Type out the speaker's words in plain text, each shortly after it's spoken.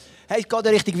Hey, es geht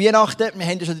ja Richtung Weihnachten. Wir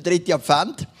haben ja schon den 3.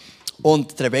 Advent.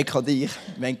 Und Rebecca und ich,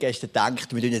 wir haben gestern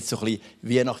gedacht, wir tun jetzt so ein bisschen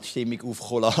Weihnachtsstimmung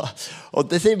aufkommen lassen.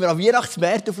 Und dann sind wir am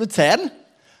Weihnachtsmarkt auf Luzern.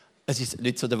 Es ist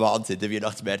nicht so der Wahnsinn, der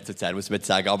Weihnachtsmarkt Luzern, muss man jetzt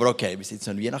sagen. Aber okay, wir sind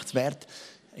so ein Weihnachtsmarkt.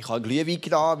 Ich habe einen Glühwein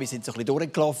genommen, wir sind so ein bisschen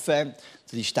durchgelaufen,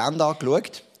 so die Stände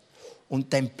angeschaut.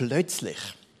 Und dann plötzlich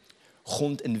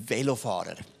kommt ein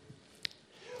Velofahrer.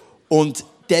 Und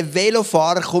der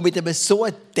Velofahrer kommt mit einem so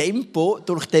einem Tempo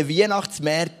durch den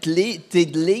Weihnachtsmarkt,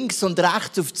 links und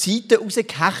rechts auf die Seite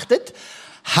rausgehechtet.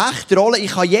 Hechtrollen,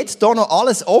 ich habe jetzt hier noch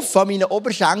alles offen an meinen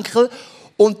Oberschenkeln.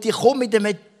 Und die kommt mit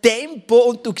einem Tempo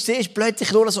und du siehst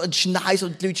plötzlich nur so einen Schneis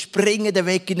und die Leute springen dann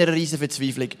weg in einer riesen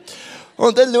Verzweiflung.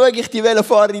 Und dann schaue ich die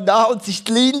Velofahrerin an und es ist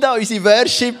die Linda, unsere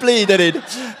Worship-Leaderin.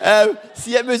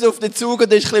 Sie musste auf den Zug und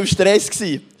war ein bisschen im Stress.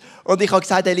 Und ich habe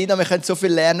gesagt, hey Linda, wir können so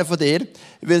viel lernen von dir,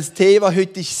 weil das Thema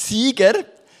heute ist Sieger.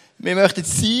 Wir möchten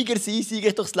Sieger sein,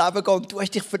 Sieger durchs Leben gehen. Und du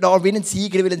hast dich vernommen wie ein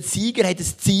Sieger, weil ein Sieger hat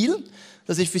ein Ziel.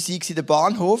 Das war für sie der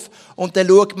Bahnhof. Und dann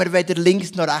schaut man weder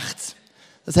links noch rechts.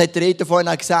 Das hat der Reto vorhin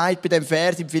auch gesagt, bei dem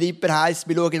Vers im Philipper heisst,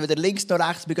 wir schauen weder links noch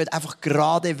rechts, wir gehen einfach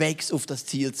geradewegs auf das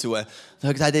Ziel zu. Und ich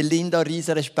habe gesagt, hey Linda,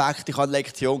 riesen Respekt, ich habe eine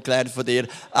Lektion gelernt von dir,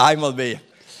 einmal mehr.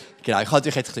 Genau, ich habe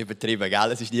natürlich jetzt ein bisschen übertrieben,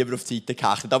 gell? Es ist niemand auf die Seite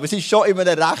gehechtet, aber es ist schon in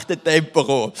einem rechten Tempo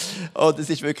gekommen. Und es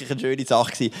war wirklich eine schöne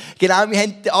Sache gewesen. Genau, wir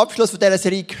haben den Abschluss von dieser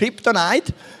Serie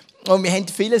Kryptonite. Und wir haben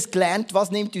vieles gelernt,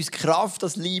 was nimmt uns Kraft,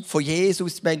 das Lieb von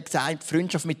Jesus. Wir haben gesagt,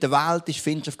 Freundschaft mit der Welt ist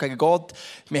Freundschaft gegen Gott.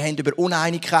 Wir haben über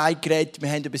Uneinigkeit geredet, wir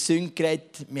haben über Sünde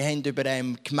geredet, wir haben über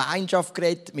Gemeinschaft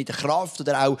geredet, mit der Kraft,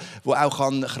 oder auch, wo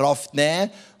auch Kraft nehmen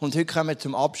kann. Und heute kommen wir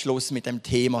zum Abschluss mit dem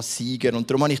Thema Sieger. Und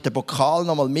darum habe ich den Pokal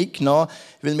nochmal mitgenommen,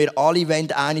 weil wir alle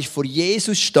wollen eigentlich vor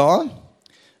Jesus stehen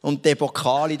und den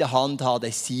Pokal in der Hand haben,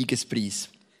 den Siegespreis.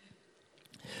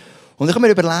 Und ich habe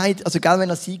mir überlegt, also wenn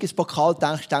du an Siegespokal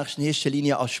denkst, denkst du in erster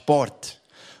Linie an Sport.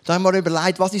 Da habe ich mir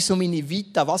überlegt, was ist so meine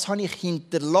Vita, was habe ich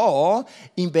hinterlassen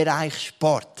im Bereich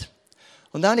Sport.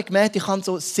 Und dann habe ich gemerkt, ich habe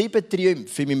so 7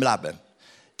 Triumphe in meinem Leben.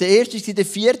 Der erste ist in der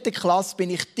 4. Klasse, bin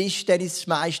ich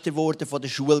Tischtennismeister geworden von der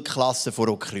Schulklasse von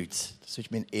Rockkreuz. Das war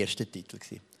mein erster Titel.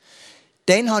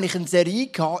 Dann hatte ich eine Serie,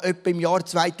 etwa im Jahr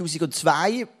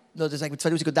 2002, oder sagen wir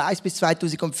 2001 bis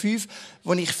 2005,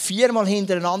 wo ich 4-mal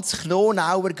hintereinander das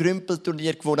Knonauer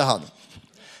Grümpelturnier gewonnen habe.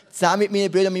 Zusammen mit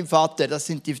meinen Brüdern und meinem Vater, das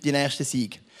sind die nächsten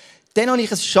Siege. Dann habe ich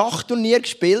ein Schachturnier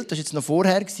gespielt, das war jetzt noch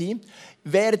vorher,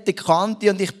 während der Kante,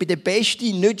 und ich war der beste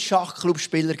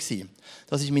Nicht-Schachclub-Spieler.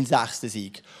 Das ist mein 6.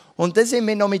 Sieg. Und dann sind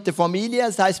wir noch mit der Familie,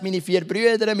 das heisst meine 4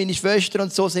 Brüder, meine Schwester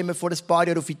und so, sind wir vor ein paar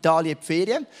Jahren auf Italien in die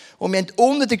Ferien. Und wir haben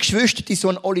unter den Geschwistern so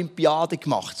eine Olympiade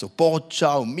gemacht, so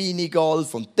Boccia und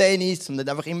Minigolf und Tennis, und dann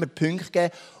einfach immer Punkte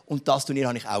gegeben. Und das Turnier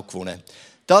habe ich auch gewonnen.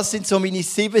 Das sind so meine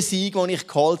 7 Siege, die ich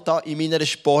geholt habe in meiner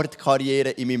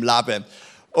Sportkarriere, in meinem Leben.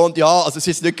 Und ja, also es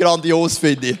ist nicht grandios,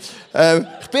 finde ich.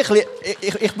 Ich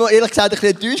bin ehrlich gesagt ein bisschen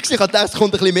enttäuscht. Ich dachte, es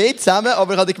kommt ein bisschen mehr zusammen,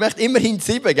 aber ich habe gemerkt, immerhin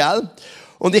 7, gell?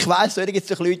 Und ich weiss, da gibt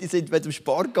es Leute, die sind, wenn es um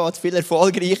Sport geht, viel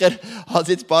erfolgreicher, als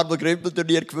jetzt ein paar Mal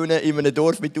Grümpelturnier gewinnen in einem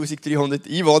Dorf mit 1300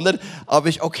 Einwohnern. Aber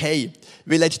es ist okay,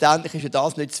 weil letztendlich ist ja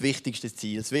das nicht das wichtigste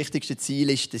Ziel. Das wichtigste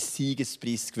Ziel ist, den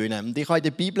Siegespreis zu gewinnen. Und ich habe in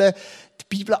der Bibel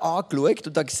die Bibel angeschaut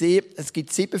und da gesehen, es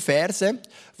gibt 7 Verse,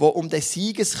 die um den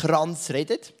Siegeskranz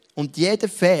reden. Und jeder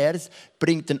Vers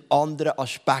bringt einen anderen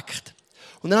Aspekt.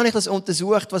 Und dann habe ich das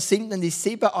untersucht, was sind denn die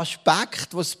 7 Aspekte,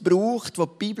 die es braucht, die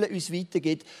die Bibel uns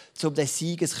weitergibt, um den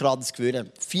Siegeskranz zu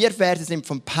gewinnen. 4 Verse sind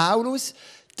von Paulus,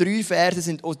 3 Verse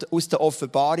sind aus der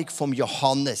Offenbarung von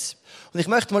Johannes. Und ich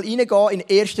möchte mal reingehen in den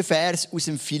ersten Vers aus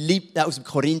dem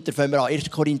Korinther, fangen wir an, 1.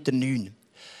 Korinther 9.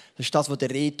 Das ist das, was der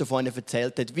Reto vorhin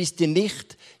erzählt hat. Wisst ihr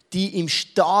nicht, die im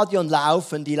Stadion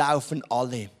laufen, die laufen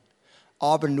alle.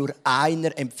 Aber nur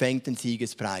einer empfängt den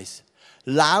Siegespreis.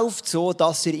 Lauft so,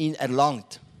 dass ihr ihn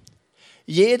erlangt.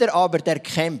 Jeder aber, der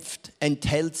kämpft,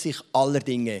 enthält sich aller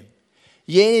Dinge.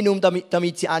 Jene nun,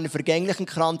 damit sie einen vergänglichen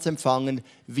Kranz empfangen,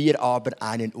 wir aber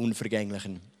einen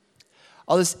unvergänglichen.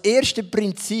 Also das erste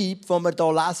Prinzip, das wir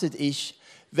hier lesen, ist,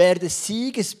 wer den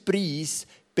Siegespreis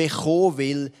bekommen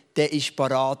will, der ist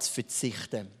bereit zu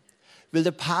verzichten. Weil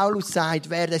der Paulus sagt,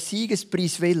 wer den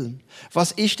Siegespreis will.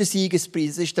 Was ist der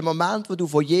Siegespreis? Es ist der Moment, wo du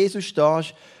vor Jesus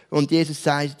stehst und Jesus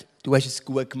sagt, du hast es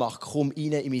gut gemacht, komm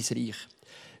rein in mein Reich.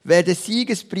 Wer den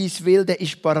Siegespreis will, der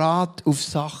ist bereit, auf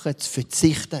Sachen zu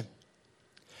verzichten.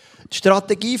 Die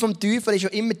Strategie vom Teufel ist ja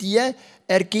immer die,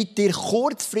 er gibt dir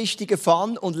kurzfristige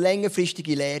Fun und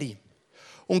längerfristige Lehre.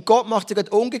 Und Gott macht es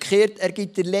gerade umgekehrt, er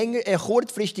gibt dir einen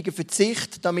kurzfristigen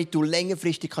Verzicht, damit du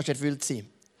längerfristig erfüllt sein kannst.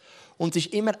 Und es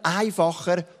ist immer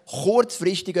einfacher,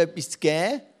 kurzfristig etwas zu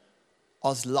geben,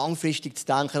 als langfristig zu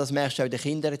denken. Das merkst du auch in der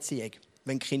Kindererziehung.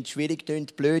 wenn Kinder schwierig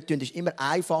sind, blöd sind, ist immer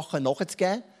einfacher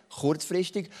nachzugeben,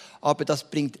 kurzfristig, aber das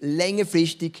bringt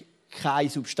längerfristig keine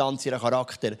Substanz in ihren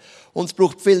Charakter. Und es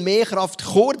braucht viel mehr Kraft,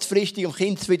 kurzfristig dem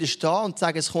Kind zu widerstehen und zu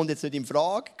sagen, es kommt jetzt nicht in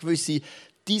Frage, gewisse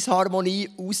Disharmonie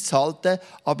auszuhalten,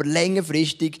 aber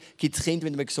längerfristig gibt es Kinder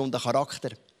mit einem gesunden Charakter.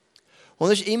 Und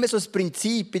das ist immer so das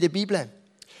Prinzip in der Bibel.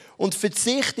 Und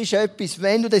Verzicht ist etwas,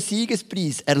 wenn du den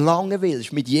Siegespreis erlangen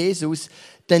willst mit Jesus,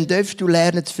 dann darfst du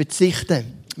lernen zu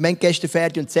verzichten. Wir haben gestern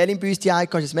Ferdi und Selim bei uns die ein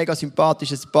mega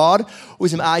sympathisches Paar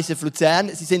aus dem ISF Luzern.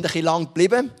 Sie sind ein bisschen lang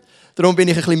geblieben. Darum bin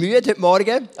ich ein bisschen müde heute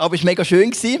Morgen, aber es war mega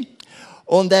schön.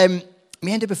 Und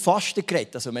wir haben über Fasten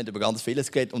geredet. Also wir haben über ganz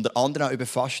vieles geredet, unter anderem auch über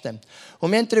Fasten.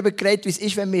 Und wir haben darüber geredet, wie es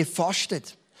ist, wenn wir fasten.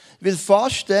 Weil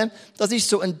Fasten, das ist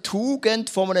so eine Tugend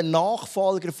von einem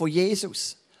Nachfolger von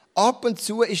Jesus. Ab und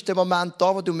zu ist der Moment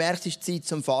da, wo du merkst, es ist Zeit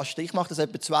zum Fasten. Ich mache das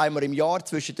etwa 2-mal im Jahr,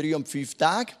 zwischen 3 und 5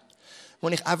 Tagen, wo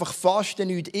ich einfach faste,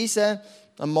 nichts esse.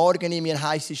 Am Morgen nehme ich einen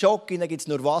heißen Schock, dann gibt es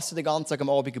nur Wasser den ganzen Tag, am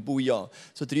Abend ein Bouillon.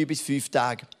 So 3 bis 5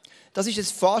 Tage. Das ist ein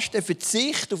Fasten, ein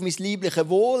Verzicht auf mein liebliches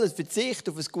Wohl, ein Verzicht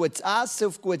auf ein gutes Essen,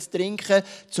 auf gutes Trinken,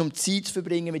 um Zeit zu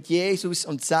verbringen mit Jesus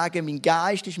und zu sagen, mein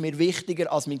Geist ist mir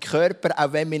wichtiger als mein Körper,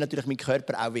 auch wenn mir natürlich mein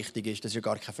Körper auch wichtig ist. Das ist ja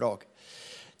gar keine Frage.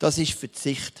 Das ist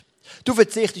Verzicht. Du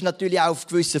verzichtest natürlich auch auf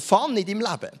gewisse Fun in deinem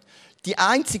Leben. Die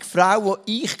einzige Frau,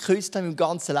 die ich geküsst habe in meinem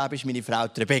ganzen Leben, ist meine Frau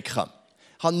Rebecca.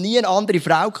 Ich habe nie eine andere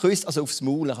Frau geküsst, also aufs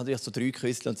Maul. Ich habe natürlich so 3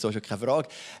 geküsst und so, schon keine Frage.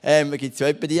 Gibt es ja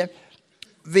etwa die.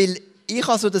 Weil ich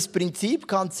habe so das Prinzip,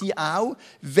 kann sie auch,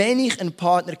 wenn ich einen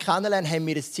Partner kennenlerne, haben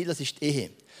wir ein Ziel, das ist die Ehe.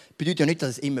 Das bedeutet ja nicht, dass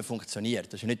es immer funktioniert.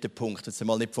 Das ist ja nicht der Punkt. Wenn es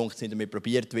mal nicht funktioniert und wir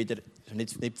probiert wieder, das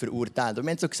ist nicht verurteilt. Und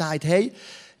wir haben so gesagt, hey,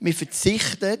 wir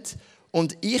verzichten.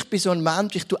 Und ich bin so ein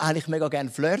Mensch, ich tue eigentlich mega gerne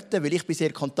flirten, weil ich bin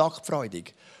sehr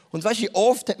kontaktfreudig. Und weißt du, wie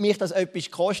oft hat mich das etwas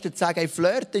gekostet, zu sagen, hey,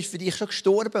 flirten ist für dich schon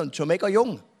gestorben und schon mega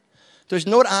jung. Du hast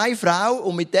nur eine Frau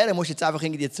und mit der musst du jetzt einfach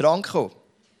irgendwie zu Rand kommen.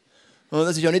 Und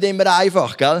das ist ja nicht immer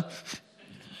einfach, gell?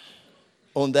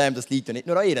 Und das liegt ja nicht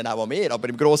nur an ihr, auch an mir, aber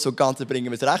im Großen und Ganzen bringen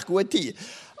wir es recht gut hin.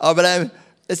 Aber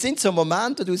es sind so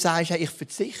Momente, wo du sagst, hey,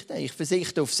 ich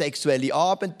verzichte auf sexuelle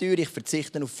Abenteuer, ich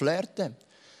verzichte auf Flirten.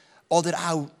 Oder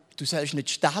auch, du sollst nicht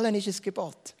stehlen, ist ein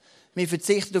Gebot. Wir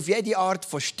verzichten auf jede Art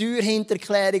von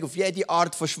Steuerhinterklärung, auf jede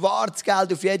Art von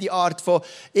Schwarzgeld, auf jede Art von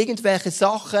irgendwelchen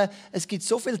Sachen. Es gibt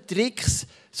so viele Tricks,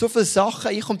 so viele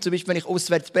Sachen. Ich komme zum Beispiel, wenn ich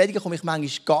auswärts predige, komme ich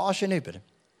manchmal Gagen über.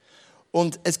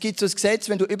 Und es gibt so ein Gesetz,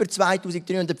 wenn du über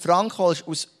 2300 Franken holst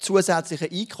aus zusätzlichen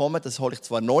Einkommen, das hole ich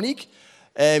zwar noch nicht,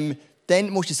 dann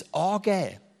musst du es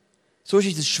angeben. Sonst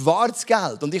ist es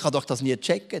Schwarzgeld. Und ich habe doch das nie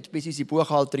gecheckt, bis unsere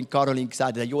Buchhalterin Caroline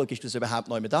gesagt hat, Joel, gibst du das überhaupt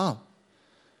noch immer da?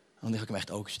 Und ich habe gedacht,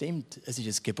 oh stimmt, es ist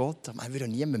ein Gebot. Man würde ja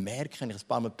niemand merken, wenn ich ein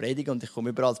paar Mal predige und ich komme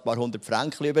überall ein paar 100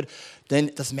 Franken über, dann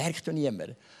das merkt ja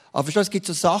niemand. Aber verstehst, es gibt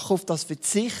so Sachen, auf das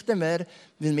verzichten wir,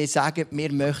 weil wir sagen,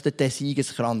 wir möchten den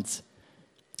Siegeskranz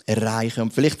erreichen.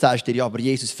 Und vielleicht sagst du dir, ja, aber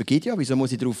Jesus vergibt ja, wieso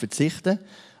muss ich darauf verzichten?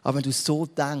 Aber wenn du so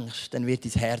denkst, dann wird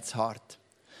dein Herz hart.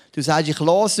 Du sagst, ich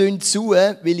lasse Sünde zu,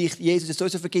 weil ich Jesus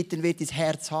sowieso vergibt, dann wird dein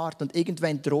Herz hart. Und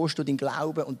irgendwann drohst du deinen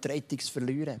Glauben und die Rettung zu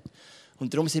verlieren.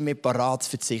 Und darum sind wir parat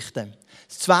zu verzichten.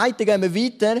 Das Zweite gehen wir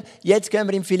weiter. Jetzt gehen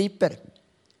wir in Philipper.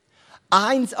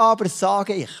 Eins aber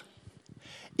sage ich.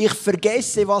 Ich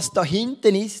vergesse, was da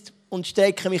hinten ist und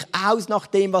strecke mich aus nach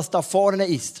dem, was da vorne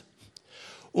ist.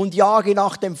 Und jage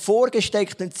nach dem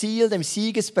vorgesteckten Ziel, dem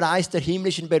Siegespreis der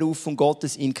himmlischen Berufung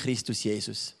Gottes in Christus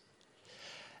Jesus.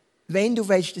 Wenn du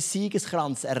den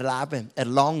Siegeskranz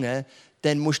erlangen,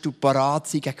 dann musst du parat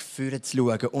sein, gegen vorne zu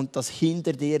schauen und das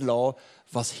hinter dir lassen,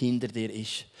 was hinter dir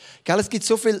ist. Es gibt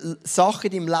so viele Sachen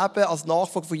in deinem Leben als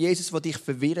Nachfolger von Jesus, die dich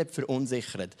verwirren,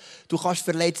 verunsichern. Du kannst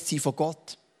verletzt sein von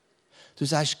Gott. Du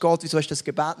sagst, Gott, wieso hast du das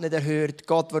Gebet nicht erhört?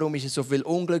 Gott, warum ist es so viel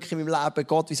Unglück in meinem Leben?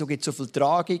 Gott, wieso gibt es so viel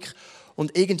Tragik?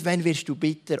 Und irgendwann wirst du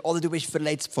bitter. Oder du bist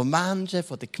verletzt von Menschen,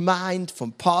 von der Gemeinde,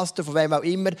 vom Pastor, von wem auch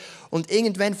immer. Und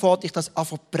irgendwann fängt dich das an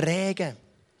zu prägen.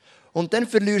 Und dann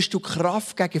verlierst du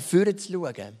Kraft, gegen vorne zu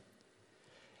schauen.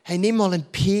 Hey, nimm mal einen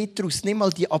Petrus, nimm mal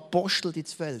die Apostel, die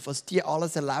 12, was die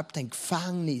alles erlebt haben.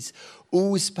 Gefängnis,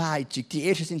 Auspeitschung. Die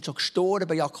ersten sind schon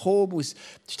gestorben. Jakobus,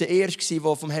 das war der erste,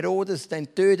 der vom Herodes dann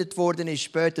getötet worden ist.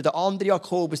 Später der andere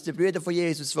Jakobus, der Bruder von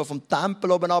Jesus, der vom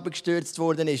Tempel oben abgestürzt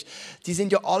worden ist. Die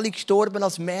sind ja alle gestorben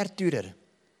als Märtyrer.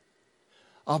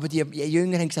 Aber die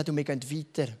Jünger haben gesagt, wir gehen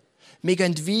weiter. Wir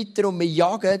gehen weiter und wir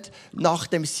jagen nach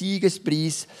dem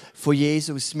Siegespreis von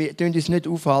Jesus. Wir tun uns nicht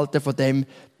aufhalten von dem,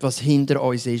 was hinter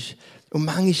uns ist. Und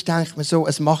manchmal denkt man so,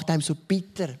 es macht einem so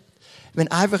bitter, wenn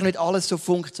einfach nicht alles so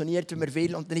funktioniert, wie man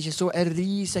will. Und dann ist es so eine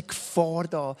riesige Gefahr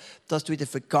da, dass du in der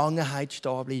Vergangenheit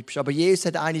stehen bleibst. Aber Jesus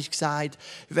hat einmal gesagt,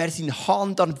 wer seine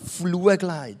Hand an den Flug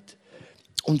legt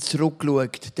und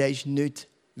zurückschaut, der ist nicht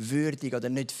würdig oder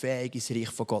nicht fähig, ins Reich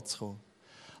von Gott zu kommen.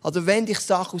 Also wenn dich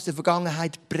Sachen aus der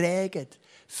Vergangenheit prägen,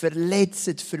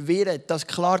 verletzen, verwirren, das ist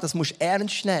klar, das musst du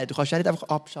ernst nehmen. Du kannst nicht einfach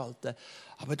abschalten.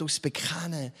 Aber du es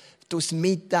bekennen, du es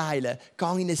mitteilen, geh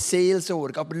in eine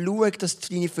Seelsorge. Aber schau, dass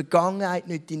deine Vergangenheit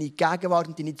nicht deine Gegenwart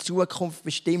und deine Zukunft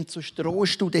bestimmt, sonst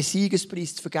drohst du, den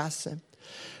Siegespreis zu vergessen.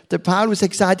 Der Paulus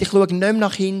hat gesagt, ich schaue nicht mehr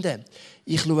nach hinten,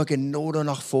 ich schaue nur noch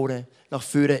nach vorne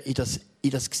in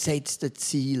das gesetzte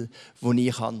Ziel, das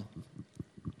ich habe.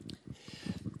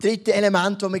 Das dritte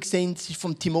Element, das wir sehen, ist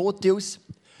von Timotheus,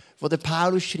 wo der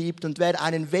Paulus schreibt, und wer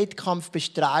einen Wettkampf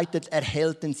bestreitet,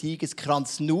 erhält den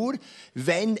Siegeskranz nur,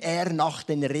 wenn er nach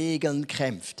den Regeln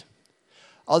kämpft.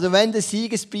 Also wenn du den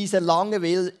Siegespreis erlangen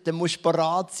will, dann musst du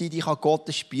bereit sein, dich an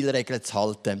Gottes Spielregeln zu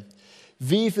halten.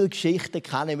 Wie viele Geschichten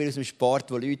kennen wir aus dem Sport,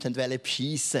 wo Leute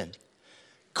beschissen wollten?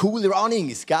 Cool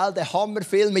Runnings, gell? Der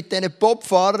Hammerfilm mit diesen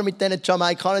Bobfahrern, mit diesen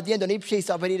Jamaikanern, die haben nicht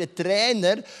beschissen, aber ihr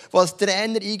Trainer, der als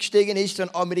Trainer eingestiegen ist, so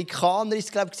ein Amerikaner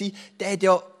ist, glaube ich, der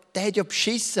hat ja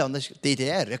beschissen. Und das ist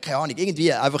DDR, ja, keine Ahnung,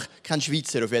 irgendwie, einfach kein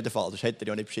Schweizer auf jeden Fall, das hätte er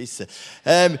ja nicht beschissen.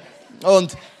 Er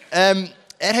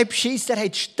hat beschissen, er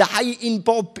hat Steine in den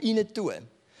Bob reintun,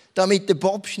 damit der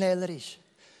Bob schneller ist.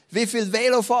 Wie viele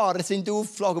Velofahrer sind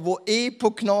aufgeflogen, die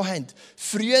Epo genommen haben?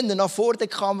 Früher, noch vor der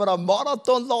Kamera,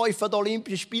 Marathonläufer an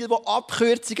Olympischen Spielen, die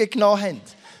Abkürzungen genommen haben.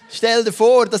 Stell dir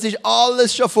vor, das ist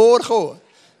alles schon vorgekommen.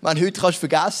 Heute kannst du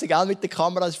vergessen, gell, mit der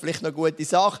Kamera, das ist vielleicht noch eine gute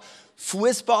Sache.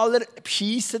 Fußballer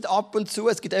beschissen ab und zu.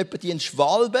 Es gibt jemanden, die einen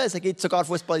Schwalben. Es gibt sogar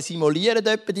Fußballer, die simulieren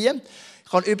die.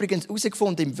 Ich habe übrigens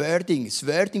herausgefunden, im Wording, das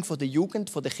Wording der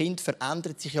Jugend, der Kinder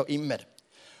verändert sich ja immer.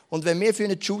 Und wenn wir für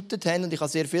ihn geshootet haben, und ich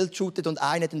habe sehr viel geshootet, und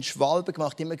einer hat einen Schwalben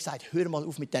gemacht, immer gesagt, hör mal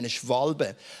auf mit diesen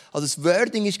Schwalben. Also das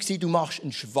Wording war, du machst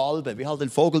einen Schwalben, wie halt ein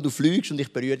Vogel, du fliegst und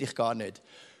ich berühre dich gar nicht.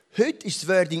 Heute ist das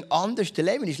Wording anders. Der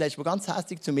Levin ist letztes Mal ganz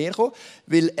hässlich zu mir gekommen,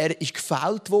 weil er ist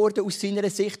gefällt worden aus seiner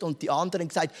Sicht und die anderen haben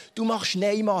gesagt, du machst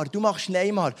Neymar, du machst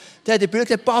Neymar. Dann hat der Bruder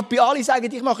gesagt, Papi, alle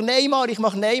sagen, ich mache Neymar, ich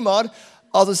mache Neymar.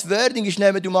 Also das Wording ist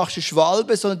nicht mehr, du machst einen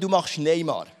Schwalben, sondern du machst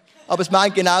Neymar. Aber es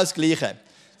meint genau das Gleiche.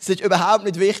 Das war überhaupt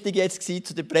nicht wichtig jetzt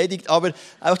zu der Predigt, aber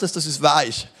einfach, dass du es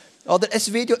weisst. Oder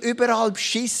es wird ja überall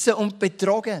beschissen und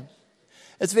betrogen.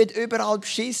 Es wird überall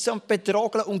beschissen und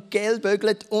betrogen und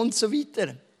geldbögelt und so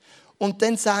weiter. Und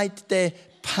dann sagt der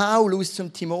Paulus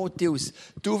zum Timotheus,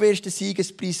 du wirst den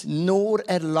Siegespreis nur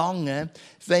erlangen,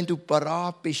 wenn du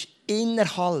bereit bist,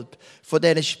 innerhalb von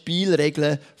diesen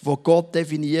Spielregeln, die Gott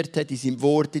definiert hat, in seinem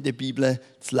Wort in der Bibel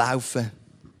zu laufen.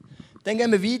 Dann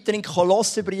gehen wir weiter in den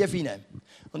Kolosserbrief hinein.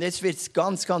 Und jetzt wird es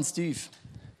ganz, ganz tief.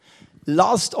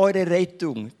 Lasst eure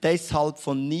Rettung deshalb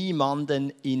von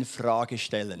niemandem in Frage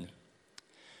stellen.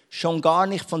 Schon gar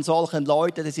nicht von solchen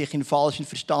Leuten, die sich in falschen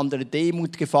verstandener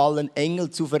Demut gefallen, Engel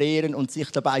zu verehren und sich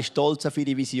dabei stolz auf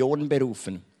ihre Visionen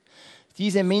berufen.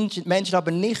 Diese Menschen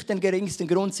haben nicht den geringsten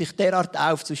Grund, sich derart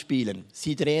aufzuspielen.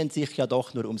 Sie drehen sich ja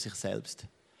doch nur um sich selbst.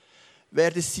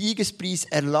 Wer den Siegespreis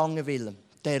erlangen will,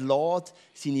 der lässt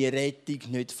seine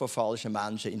Rettung nicht von falschen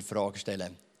Menschen in Frage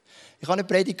stellen. Ich habe eine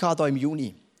Predigt hier im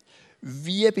Juni.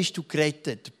 Wie bist du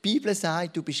gerettet? Die Bibel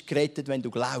sagt, du bist gerettet, wenn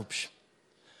du glaubst.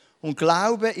 Und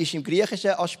Glauben ist im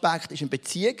griechischen Aspekt eine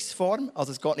Beziehungsform.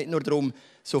 Also es geht nicht nur darum,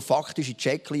 so faktische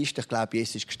Checklisten. Ich glaube,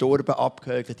 Jesus ist gestorben,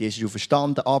 abgehökelt. Jesus ist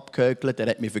auferstanden, abgehökelt. Er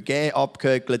hat mir vergeben,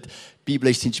 abgehökelt. Die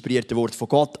Bibel ist das inspirierte Wort von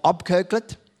Gott,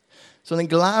 abgehökelt. Sondern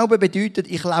Glauben bedeutet,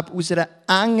 ich lebe aus einer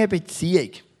engen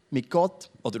Beziehung mit Gott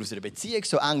oder aus einer Beziehung,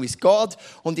 so eng wie es geht.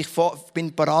 Und ich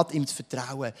bin bereit, ihm zu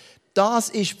vertrauen. Das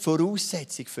ist die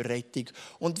Voraussetzung für Rettung.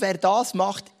 Und wer das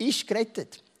macht, ist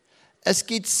gerettet. Es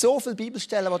gibt so viele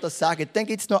Bibelstellen, die das sagen. Dann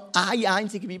gibt es noch eine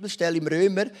einzige Bibelstelle im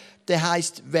Römer, der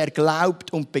heißt, wer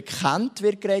glaubt und bekennt,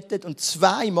 wird gerettet. Und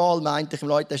zweimal, meinte ich, im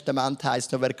Neuen Testament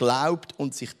heisst noch, wer glaubt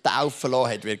und sich taufen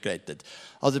lassen hat, wird gerettet.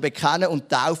 Also bekennen und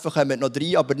taufen kommen noch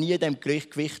rein, aber nie in dem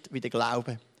Gewicht wie der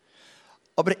Glaube.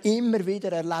 Aber immer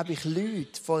wieder erlebe ich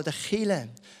Leute von der Kirche,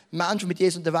 Menschen, die mit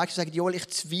Jesus unterwegs sind, die sagen, Joel, ich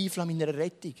zweifle an meiner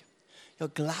Rettung. Ja,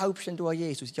 glaubst denn du an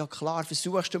Jesus? Ja, klar.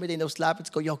 Versuchst du mit ihm aufs Leben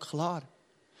zu gehen? Ja, klar.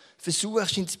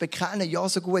 Versuchst ihn zu bekennen? Ja,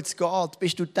 so gut es geht.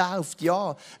 Bist du getauft?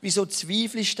 Ja. Wieso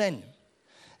zweifelst du denn?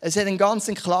 Es hat einen ganz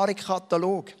klaren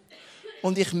Katalog.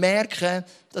 Und ich merke,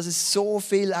 dass es so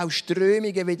viele auch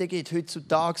Strömungen wieder gibt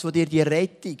heutzutage, die dir die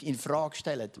Rettung in Frage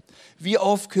stellen. Wie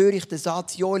oft höre ich den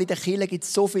Satz, ja, in der Kirche gibt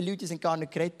es so viele Leute, die sind gar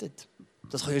nicht gerettet.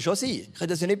 Das kann ja schon sein. Ich kann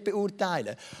das ja nicht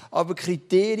beurteilen. Aber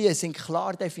Kriterien sind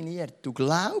klar definiert. Du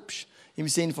glaubst im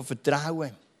Sinne von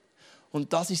Vertrauen.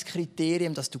 Und das ist das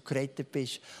Kriterium, dass du gerettet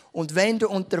bist. Und wenn du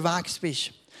unterwegs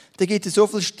bist, dann gibt es so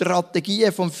viele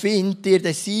Strategien vom Find, dir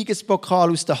den Siegespokal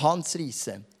aus der Hand zu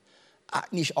reissen.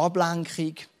 Eine ist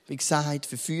Ablenkung, wie gesagt,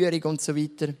 Verführung und so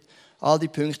weiter. All die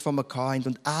Punkte, die wir hatten.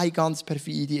 Und eine ganz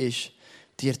perfide ist,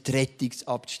 dir die Rettung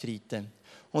abzustreiten.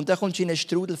 Und dann kommst du in einen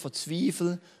Strudel von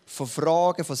Zweifel, von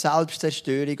Fragen, von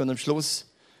Selbstzerstörung und am Schluss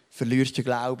verlierst du den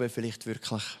Glauben vielleicht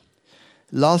wirklich.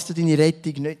 Lass dir deine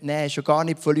Rettung nicht nehmen, schon gar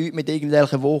nicht von Leuten mit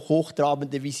irgendwelchen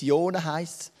hochtrabenden Visionen,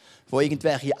 heisst es, wo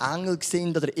irgendwelche Engel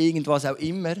sind oder irgendwas auch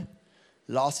immer.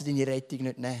 Lass dir deine Rettung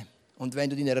nicht nehmen. Und wenn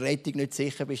du deiner Rettung nicht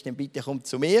sicher bist, dann bitte komm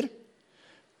zu mir.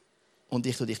 Und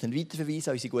ich dich dann weiterverweisen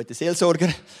an unsere guten Seelsorger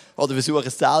oder versuche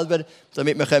es selber,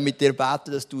 damit wir mit dir beten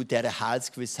können, dass du dieser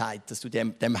Heilsgewissheit, dass du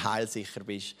dem Heil sicher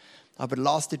bist. Aber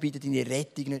lass dir bitte deine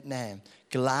Rettung nicht nehmen.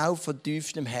 Glaub von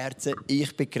tiefstem Herzen,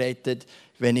 ich bin gerettet,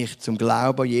 wenn ich zum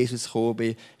Glauben an Jesus gekommen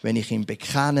bin, wenn ich ihn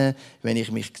bekenne, wenn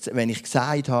ich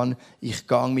gesagt habe, ich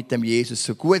gehe mit dem Jesus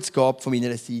so gut es geht von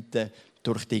meiner Seite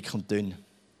durch dick und dünn.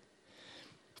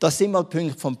 Das sind mal die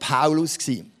Punkte von Paulus.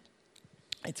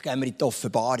 Jetzt gehen wir in die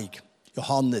Offenbarung.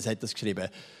 Johannes hat das geschrieben.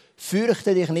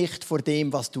 Fürchte dich nicht vor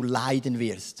dem, was du leiden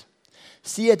wirst.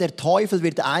 Siehe, der Teufel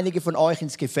wird einige von euch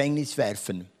ins Gefängnis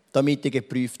werfen, damit ihr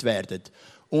geprüft werdet.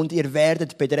 Und ihr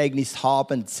werdet Bedrängnis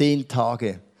haben 10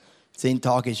 Tage. 10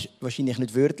 Tage ist wahrscheinlich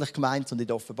nicht wörtlich gemeint, sondern in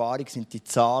der Offenbarung sind die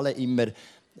Zahlen immer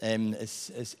ein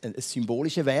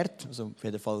symbolischer Wert, also auf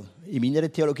jeden Fall in meiner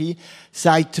Theologie.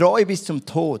 Sei treu bis zum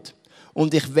Tod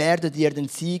und ich werde dir den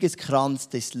Siegeskranz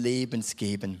des Lebens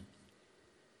geben.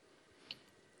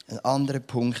 Ein anderer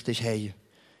Punkt ist, hey,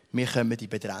 wir kommen in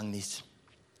Bedrängnis.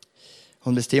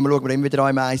 Und das Thema schauen wir immer wieder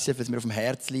an im ICF, was mir auf dem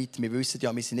Herzen liegt. Wir wissen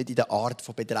ja, wir sind nicht in der Art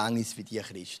von Bedrängnis wie die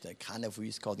Christen. Keiner von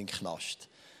uns geht in den Knast.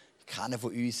 Keiner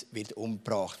von uns wird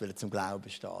umgebracht, weil er zum Glauben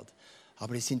steht.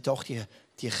 Aber es sind doch die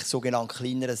sogenannten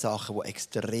kleineren Sachen, die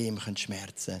extrem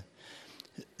schmerzen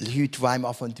können. Leute, die einem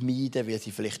anfangen zu meiden, weil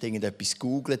sie vielleicht irgendetwas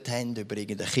gegoogelt haben, über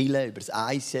irgendeine Kirche, über das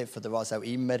ICF oder was auch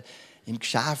immer. Im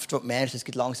Geschäft, wo du merkst, es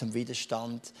gibt langsam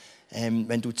Widerstand,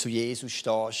 wenn du zu Jesus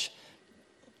stehst.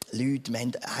 Leute, wir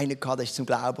hatten einen, der ist zum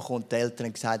Glauben gekommen und die Eltern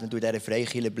haben gesagt, wenn du in dieser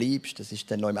Freikirche bleibst, das war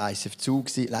dann noch im ICF zu,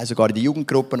 nein, sogar in der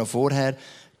Jugendgruppe noch vorher,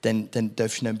 dann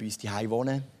darfst du nicht bei uns zu Hause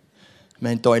wohnen.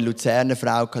 Wir haben hier in Luzern eine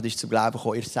Frau, die ist zum Glauben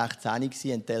gekommen, erst 16 war,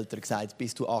 und die Eltern gesagt,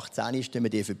 bis du 18 bist, können wir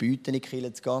dir verbieten, in die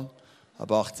Kirche zu gehen.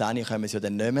 Aber 18 können wir es ja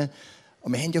dann nicht mehr.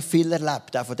 Und wir haben ja viel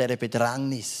erlebt, auch von dieser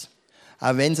Bedrängnis.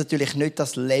 Auch wenn es natürlich nicht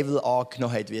das Level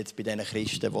angenommen hat, wie jetzt bei diesen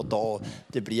Christen, wo da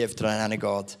der Brief dran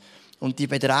geht. Und die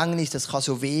Bedrängnis, das kann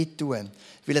so wehtun,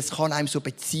 weil es kann einem so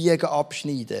Beziehungen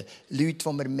abschneiden. Leute,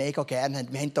 die wir mega gerne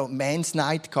haben. Wir haben hier Men's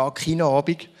Night gehabt,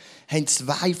 Kinoabend, haben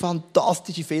 2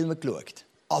 fantastische Filme geschaut.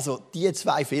 Also die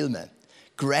 2 Filme,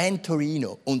 Gran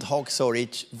Torino und Hacksaw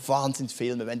Ridge,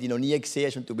 Wahnsinnsfilme. Wenn du die noch nie gesehen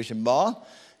hast und du bist ein Mann,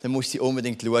 dann musst du sie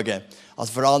unbedingt schauen.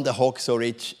 Also vor allem der Hacksaw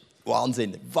Ridge,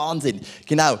 Wahnsinn, Wahnsinn.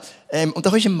 Genau. Und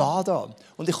da ist ein Mann da.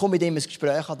 Und ich komme mit ihm ins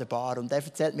Gespräch an der Bar. Und er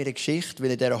erzählt mir eine Geschichte, weil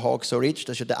in dieser Hacksaw Ridge,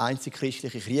 das ist ja der einzige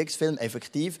christliche Kriegsfilm,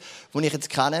 effektiv, den ich jetzt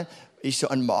kenne, ist so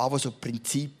ein Mann, der so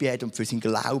Prinzipien hat und für seinen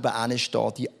Glauben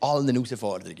hinsteht in allen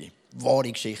Herausforderungen.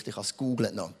 Wahre Geschichte, ich habe es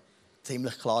gegoogelt noch.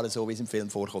 Ziemlich klar, so wie es im Film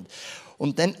vorkommt.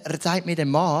 Und dann sagt mir der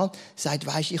Mann,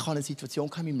 weisst, ich habe eine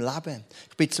Situation in meinem Leben.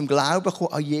 Ich bin zum Glauben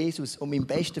gekommen an Jesus und mein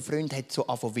bester Freund hat so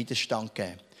angefangen Widerstand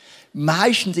gegeben.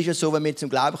 Meistens ist es so, wenn wir zum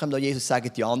Glauben kommen an Jesus,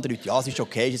 sagen die anderen Leute, ja, es ist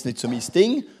okay, es ist nicht so mein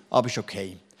Ding, aber es ist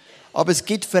okay. Aber es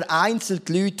gibt vereinzelt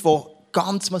Leute, die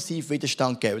ganz massiv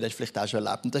Widerstand geben. Das hast du vielleicht auch schon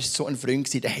erlebt. Und das war so ein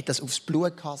Freund, der hat das aufs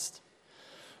Blut gehasst.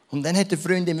 Und dann hat der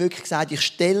Freund ihm wirklich gesagt, ich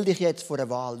stelle dich jetzt vor eine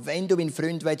Wahl. Wenn du mein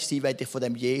Freund sein willst, werde ich von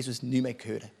dem Jesus nicht mehr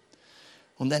hören.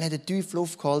 Und dann hat er tief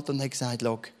Luft geholt und hat gesagt,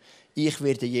 schau, ich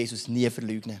werde Jesus nie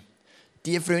verleugnen.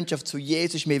 Die Freundschaft zu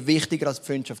Jesus ist mir wichtiger als die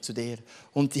Freundschaft zu dir.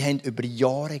 Und sie haben über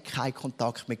Jahre keinen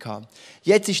Kontakt mehr gehabt.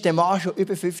 Jetzt ist der Mann schon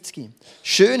über 50.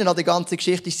 Schön an der ganzen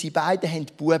Geschichte ist, sie beide haben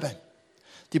Buben.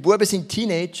 Die Buben sind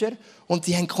Teenager und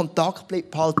sie haben Kontakt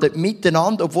behalten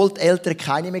miteinander, obwohl die Eltern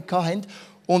keine mehr hatten.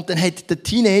 Und dann hat der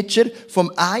Teenager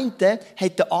vom einen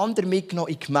hat den anderen mitgenommen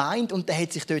in die Gemeinde und der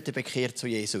hat sich dort bekehrt zu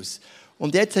Jesus.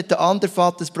 Und jetzt hat der andere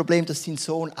Vater das Problem, dass sein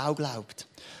Sohn auch glaubt.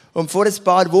 Und vor ein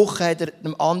paar Wochen hat er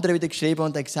dem anderen wieder geschrieben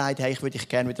und hat gesagt, hey, ich würde dich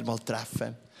gerne wieder mal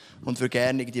treffen und würde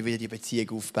gerne wieder die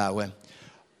Beziehung aufbauen.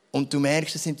 Und du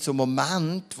merkst, es sind so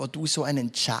Momente, wo du so eine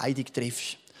Entscheidung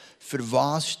triffst. Für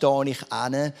was stehe ich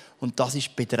hin? Und das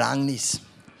ist Bedrängnis.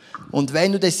 Und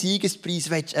wenn du den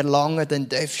Siegespreis erlangen willst, dann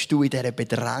darfst du in dieser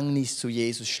Bedrängnis zu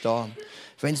Jesus stehen.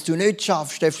 Wenn du es nicht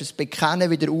schaffst, darfst du es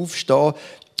bekennen, wieder aufstehen.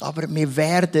 Aber wir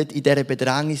werden in dieser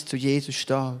Bedrängnis zu Jesus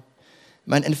stehen. Ich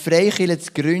meine, eine Freikirche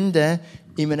zu gründen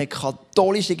in einem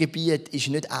katholischen Gebiet ist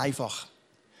nicht einfach.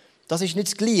 Das ist nicht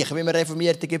das Gleiche wie im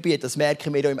reformierten Gebiet. Das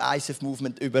merken wir ja im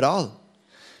ICF-Movement überall.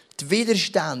 Die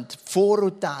Widerstände, die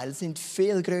Vorurteile sind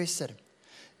viel grösser.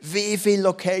 Wie viele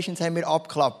Locations haben wir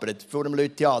abgeklappert vor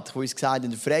dem Theater, wo uns gesagt haben,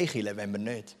 in der Freikirche, wenn wir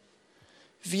nicht.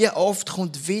 Wie oft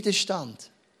kommt Widerstand?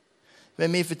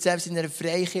 Wenn wir selbst in einer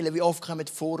Freikirche, wie oft kommen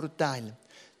Vorurteile?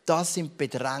 Das sind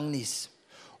Bedrängnis.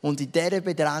 Und in dieser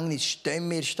Bedrängnis stehen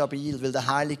wir stabil, weil der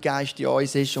Heilige Geist in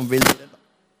uns ist und weil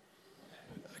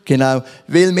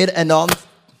wir einander...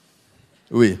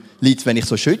 Ui, liegt es, wenn ich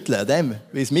so schüttle, an dem,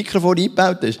 weil das Mikrofon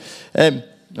eingebaut ist. Weil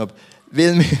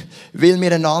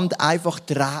wir einander einfach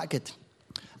tragen.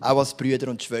 Auch als Brüder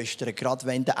und Schwestern. Gerade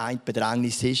wenn der eine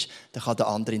Bedrängnis ist, dann kann der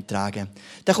andere ihn tragen.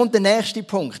 Dann kommt der nächste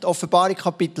Punkt, Offenbarung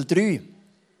Kapitel 3.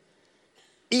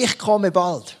 Ich komme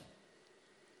bald,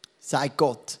 sagt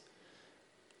Gott.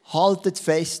 Halte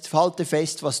fest,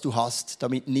 was du hast,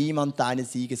 damit niemand deinen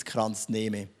Siegeskranz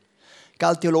nehme.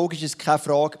 Theologisch ist keine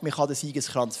Frage, man kann den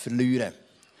Siegeskranz verlieren.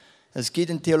 Es gibt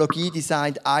eine Theologie, die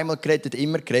sagt, einmal gerettet,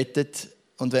 immer gerettet.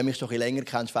 Und wenn du mich schon ein bisschen länger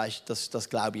kennst, weisst du, das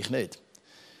glaube ich nicht.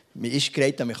 Man ist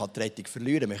gerettet, man kann die Rettung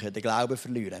verlieren, man kann den Glauben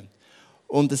verlieren.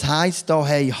 Und es heisst da,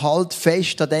 hey, halt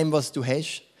fest an dem, was du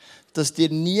hast, dass dir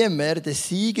niemand den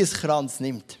Siegeskranz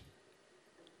nimmt.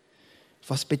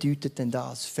 Was bedeutet denn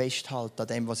das? Festhalten an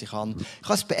dem, was ich habe. Ich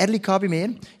hatte ein Pärchen bei mir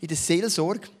in der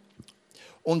Seelsorge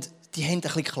und die haben ein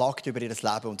bisschen geklagt über ihr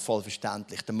Leben und voll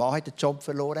verständlich. Der Mann hat den Job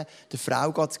verloren, der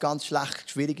Frau geht es ganz schlecht,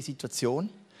 schwierige Situation.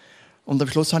 Und am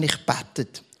Schluss habe ich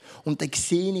gebetet. Und dann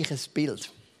sehe ich ein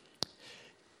Bild.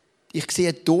 Ich sehe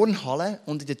eine Turnhalle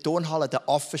und in der Turnhalle den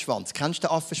Affenschwanz. Kennst du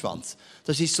den Affenschwanz?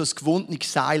 Das ist so ein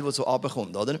gewundenes Seil, das so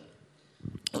runterkommt, oder?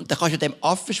 Und dann kannst du an diesem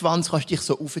Affenschwanz dich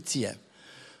so aufziehen.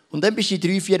 Und dann bist du in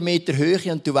 3-4 Meter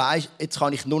Höhe und du weißt, jetzt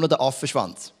kann ich nur noch den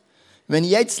Affenschwanz. Wenn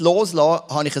ich jetzt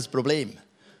loslasse, habe ich ein Problem.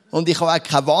 Und ich habe auch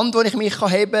keine Wand, wo ich mich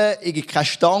heben kann, keine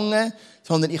Stange,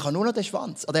 sondern ich habe nur noch den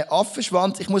Schwanz. An den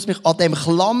Affenschwanz, ich muss mich an dem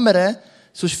klammern,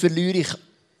 sonst verliere ich.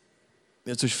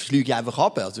 Ja, sonst fliege ich einfach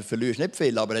ab. Also du verlierst nicht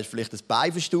viel, aber hast vielleicht das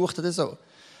Bein verstaucht oder so.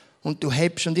 Und du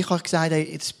hebst. Und ich habe gesagt,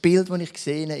 hey, das Bild, das ich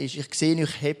sehe, ist, ich sehe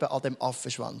euch heben an dem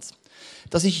Affenschwanz.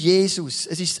 Das ist Jesus.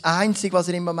 Es ist das Einzige, was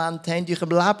ihr im Moment habt. In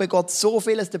eurem Leben geht so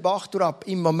vieles den Bach ab.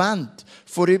 Im Moment,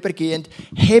 vorübergehend.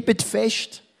 Hebt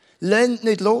fest. Lasst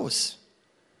nicht los.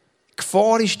 Die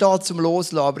Gefahr ist da zum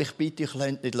Loslassen, aber ich bitte euch,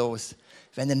 lasst nicht los.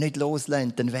 Wenn ihr nicht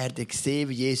loslässt, dann werdet ihr sehen,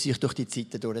 wie Jesus euch durch die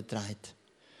Zeiten durchträgt.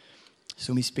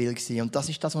 So mein Bild. Und das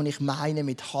ist das, was ich meine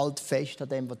mit halt fest an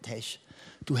dem, was du hast.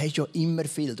 Du hast ja immer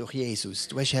viel durch Jesus.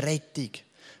 Du hast Rettung,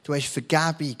 du hast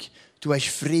Vergebung, du hast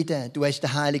Frieden, du hast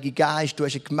den Heiligen Geist, du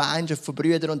hast eine Gemeinschaft von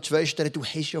Brüdern und Schwestern. Du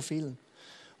hast ja viel.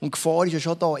 Und die Gefahr ist ja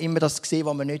schon da, immer das zu sehen,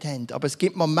 was wir nicht haben. Aber es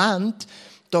gibt Momente,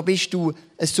 da bist du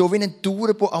so wie ein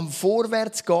Turbo am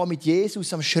Vorwärts gehen mit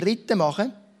Jesus, am Schritte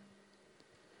machen.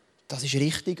 Das ist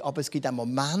richtig, aber es gibt einen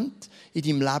Moment in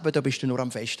deinem Leben, da bist du nur am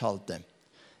Festhalten.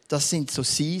 Das sind so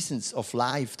Seasons of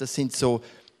Life, das sind so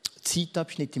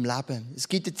Zeitabschnitte im Leben. Es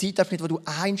gibt einen Zeitabschnitt, wo du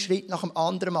einen Schritt nach dem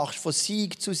anderen machst, von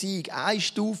Sieg zu Sieg, eine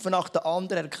Stufe nach der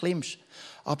anderen erklimmst.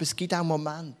 Aber es gibt auch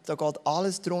Momente, da geht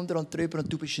alles drunter und drüber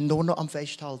und du bist nur noch am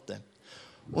Festhalten.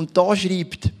 Und da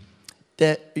schreibt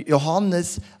der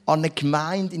Johannes an eine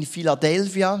Gemeinde in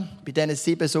Philadelphia, bei diesen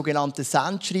 7 sogenannten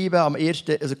Sendschreiben, am 1.,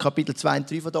 also Kapitel 2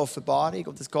 und 3 von der Offenbarung.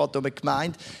 Und es geht um eine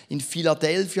Gemeinde in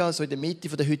Philadelphia, so in der Mitte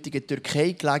von der heutigen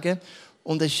Türkei gelegen.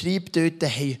 Und er schreibt dort,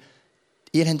 hey,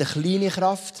 ihr habt eine kleine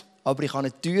Kraft, aber ich habe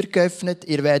eine Tür geöffnet,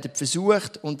 ihr werdet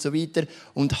versucht und so weiter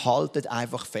und haltet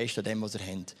einfach fest an dem, was ihr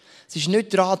habt. Es ist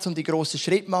nicht dran, um die grossen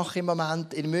Schritte zu machen im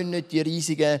Moment. Ihr müsst nicht die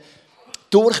riesigen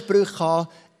Durchbrüche haben.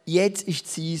 Jetzt ist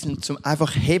die Season, um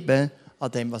einfach heben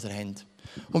an dem, was ihr habt.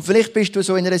 Und vielleicht bist du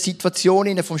so in einer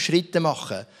Situation vom Schritten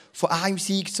machen. Von einem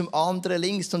Sieg zum anderen,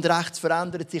 links und rechts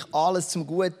verändert sich alles zum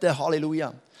Guten.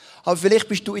 Halleluja. Aber vielleicht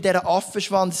bist du in dieser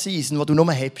Affenschwanz-Season, wo du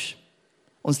nur hebst.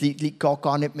 Und es geht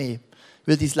gar nicht mehr.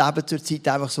 Weil dein Leben zurzeit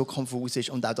einfach so konfus ist.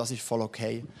 Und auch das ist voll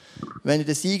okay. Wenn du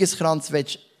den Siegeskranz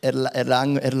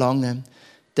erlangen willst,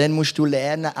 dann musst du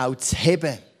lernen, auch zu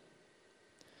heben.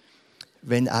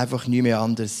 Wenn einfach nichts mehr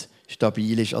anders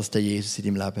stabil ist als der Jesus in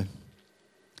deinem Leben.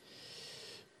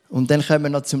 Und dann kommen wir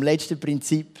noch zum letzten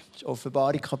Prinzip. Das ist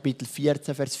Offenbarung Kapitel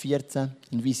 14, Vers 14.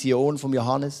 Eine Vision von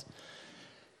Johannes.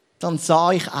 Dann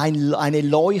sah ich eine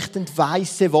leuchtend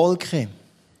weiße Wolke,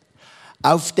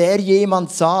 auf der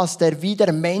jemand saß, der wie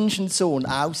der Menschensohn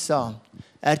aussah.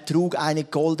 Er trug eine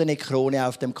goldene Krone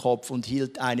auf dem Kopf und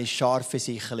hielt eine scharfe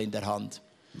Sichel in der Hand.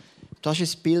 Das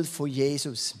ist ein Bild von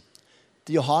Jesus.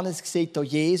 Der Johannes sieht hier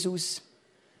Jesus.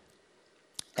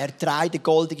 Er trägt eine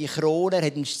goldene Krone, er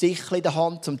hat eine Sichel in der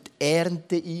Hand, um die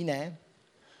Ernte einzunehmen.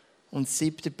 Und das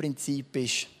 7. Prinzip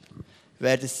ist,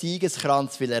 wer den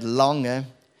Siegeskranz erlangen will,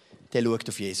 der schaut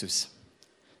auf Jesus.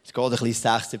 Es geht ein bisschen ins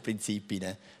 6. Prinzip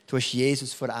hinein. Du hast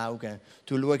Jesus vor Augen.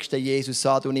 Du schaust den Jesus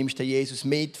an, du nimmst den Jesus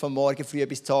mit, von morgen früh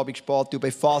bis zum Abend spät. Du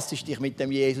befasst dich mit dem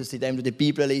Jesus, indem du die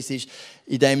Bibel liest,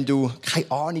 indem du,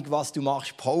 keine Ahnung, was du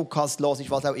machst, Podcast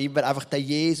hörst, was auch immer. Einfach der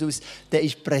Jesus, der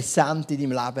ist präsent in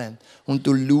deinem Leben. Und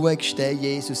du schaust den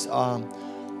Jesus an.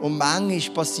 Und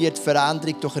manchmal passiert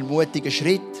Veränderung durch einen mutigen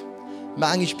Schritt.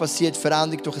 Manchmal passiert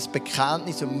Veränderung durch ein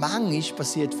Bekenntnis. Und manchmal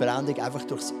passiert Veränderung einfach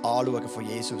durch das Anschauen von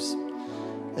Jesus.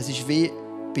 Es ist wie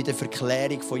bei der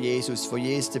Verklärung von Jesus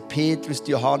der Petrus,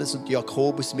 Johannes und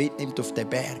Jakobus mitnimmt auf den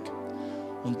Berg.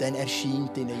 Und dann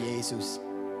erscheint ihnen Jesus.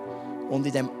 Und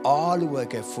in dem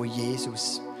Anschauen von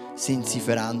Jesus sind sie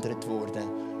verändert worden.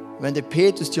 Wenn der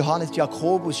Petrus, Johannes und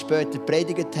Jakobus später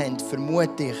predigt haben,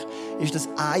 vermute ich, ist das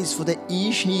eines der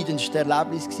einschneidendsten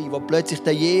Erlebnisse gewesen, wo plötzlich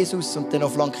der Jesus und dann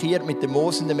noch flankiert mit dem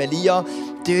Mose und dem Elia,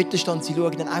 dort stand, sie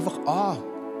schauen dann einfach an.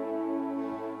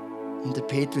 Und der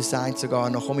Petrus sagt sogar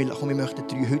noch, komm, ich möchte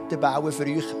 3 Hütten bauen für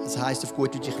euch. Das heisst auf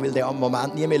gut Deutsch, ich will den am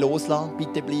Moment nie mehr loslassen.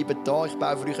 Bitte bleibt da, ich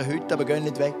baue für euch eine Hütte, aber geht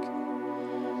nicht weg.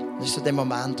 Das ist so der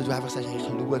Moment, wo du einfach sagst, ich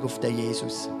schaue auf den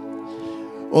Jesus.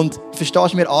 Und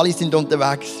verstehst du, wir alle sind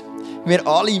unterwegs. Wir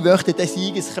alle möchten den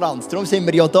Siegeskranz. Darum sind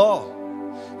wir ja da.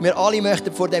 Wir alle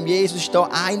möchten vor dem Jesus stehen,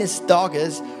 eines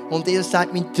Tages. Und Jesus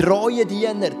sagt, mein treuer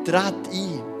Diener, tritt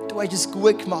ein. Du hast es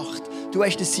gut gemacht. Du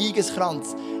hast den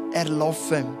Siegeskranz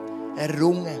erlaufen,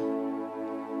 errungen.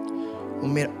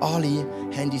 Und wir alle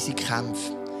haben unsere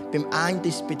Kämpfe. Beim einen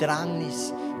ist es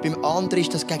Bedrängnis. Beim anderen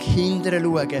ist das gegen Hindern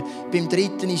schauen. Beim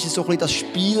dritten ist es so ein bisschen das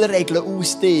Spielregeln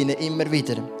ausdehnen, immer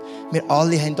wieder. Wir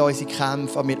alle haben unsere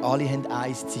Kämpfe, aber wir alle haben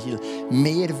ein Ziel.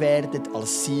 Wir werden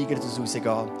als Sieger daraus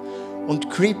rausgehen. Und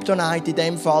Kryptonite in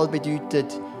diesem Fall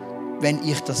bedeutet, wenn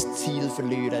ich das Ziel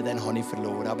verliere, dann habe ich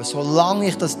verloren. Aber solange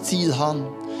ich das Ziel habe,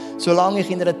 solange ich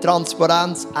in einer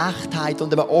Transparenz, Echtheit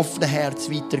und einem offenen Herz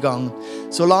weitergehe,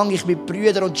 solange ich mit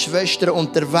Brüdern und Schwestern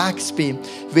unterwegs bin,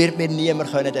 wird mir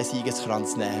niemand den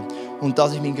Siegeskranz nehmen können. Und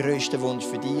das ist mein grösster Wunsch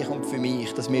für dich und für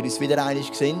mich, dass wir uns wieder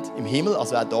einig sind im Himmel,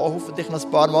 also auch da hoffentlich noch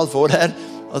ein paar Mal vorher,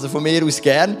 also von mir aus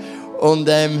gern. Und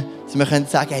dass wir können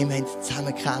sagen, hey, wir haben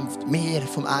zusammen gekämpft. Wir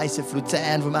vom ISF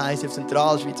Luzern, vom ISF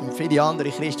Zentralschweiz und viele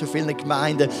andere Christen, vielen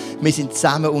Gemeinden. Wir sind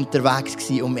zusammen unterwegs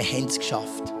gewesen und wir haben es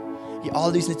geschafft. In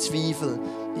all unseren Zweifeln,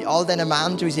 in all diesen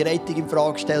Menschen, die unsere Rettung in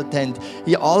Frage gestellt haben,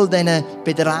 in all diesen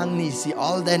Bedrängnissen, in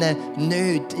all diesen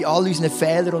Nöten, in all unseren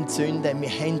Fehlern und Sünden, wir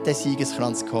haben den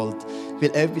Siegeskranz geholt.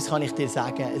 Weil etwas kann ich dir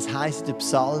sagen, es heisst in den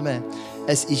Psalmen,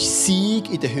 es ist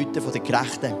Sieg in den Hütten der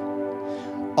Gerechten.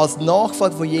 Als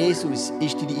Nachfolger von Jesus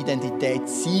ist deine Identität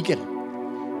Sieger,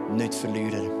 nicht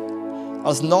Verlierer.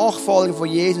 Als Nachfolger von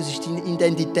Jesus ist deine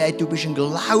Identität, du bist ein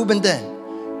Glaubender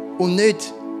und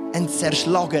nicht ein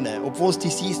Zerschlagener, obwohl es die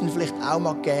Season vielleicht auch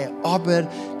mal geben. Aber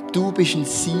du bist ein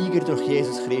Sieger durch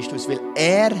Jesus Christus, weil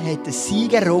er hat den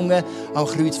Sieg errungen am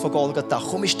Kreuz von Golgatha.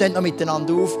 Komm, wir stehen noch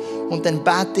miteinander auf und dann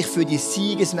bete ich für die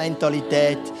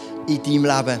Siegesmentalität in deinem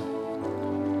Leben.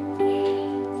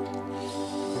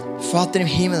 Vater im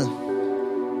Himmel,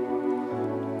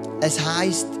 es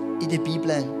heisst in der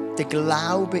Bibel, der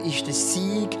Glaube ist der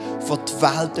Sieg, der die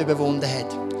Welt überwunden hat.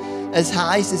 Es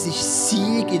heisst, es ist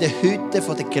Sieg in den Hütten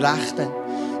der Gerechten.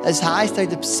 Es heisst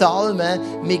in den Psalmen,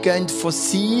 wir gehen von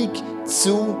Sieg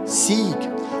zu Sieg.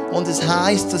 Und es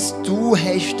heisst, dass du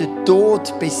hast den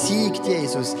Tod besiegt,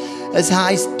 Jesus. Es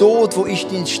heisst, Tod, wo ist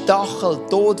dein Stachel?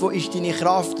 Tod, wo ist deine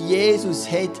Kraft? Jesus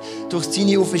hat durch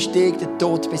seine Auferstehung den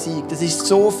Tod besiegt. Es ist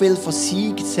so viel von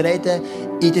Sieg zu reden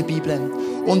in der Bibel.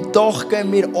 Und doch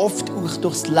gehen wir oft auch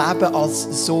durchs Leben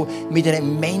als so mit einer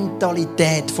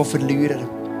Mentalität von Verlierern.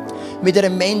 Mit einer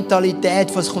Mentalität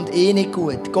von, es kommt eh nicht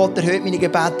gut. Gott erhört meine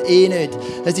Gebete eh nicht.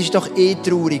 Es ist doch eh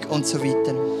traurig und so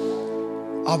weiter.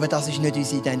 Aber das ist nicht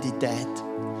unsere Identität.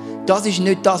 Das ist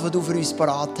nicht das, was du für uns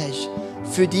parat hast.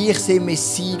 Für dich sind wir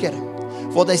Sieger,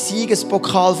 die den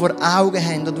Siegespokal vor Augen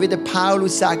haben. Und wie der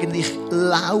Paulus sagt, ich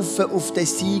laufe auf den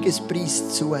Siegespreis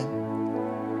zu.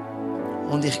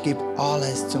 Und ich gebe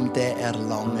alles, um den zu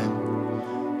erlangen.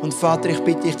 Und Vater, ich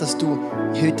bitte dich, dass du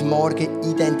heute Morgen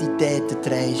Identitäten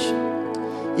trägst.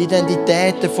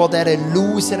 Identitäten von dieser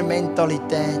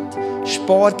Loser-Mentalität.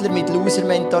 Sportler mit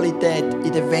Loser-Mentalität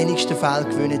in den wenigsten Fällen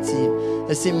gewinnen sie.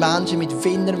 Es sind Menschen mit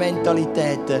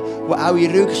Winner-Mentalitäten, die auch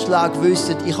in Rückschlägen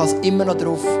wissen, ich habe es immer noch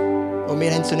drauf. Und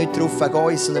wir haben es nicht drauf wegen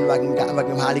uns, sondern wegen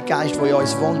dem Heiligen Geist, der in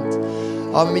uns wohnt.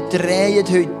 Aber wir drehen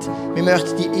heute, wir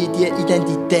möchten die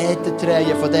Identitäten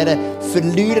drehen von dieser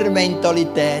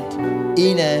Verlierer-Mentalität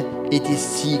in die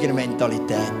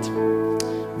Sieger-Mentalität.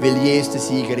 Weil Jesus der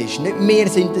Sieger ist. Nicht wir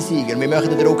sind der Sieger. Wir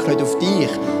möchten den Druck nicht auf dich,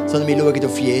 sondern wir schauen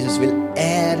auf Jesus, weil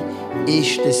er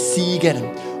ist der Sieger.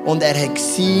 und er hat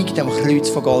gesiegt am Kreuz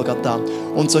von Golgatha.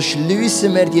 Und so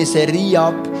schliessen wir die Serie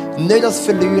ab, nicht als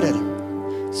Verlierer,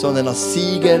 sondern als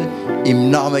Sieger im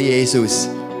Namen Jesus.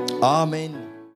 Amen.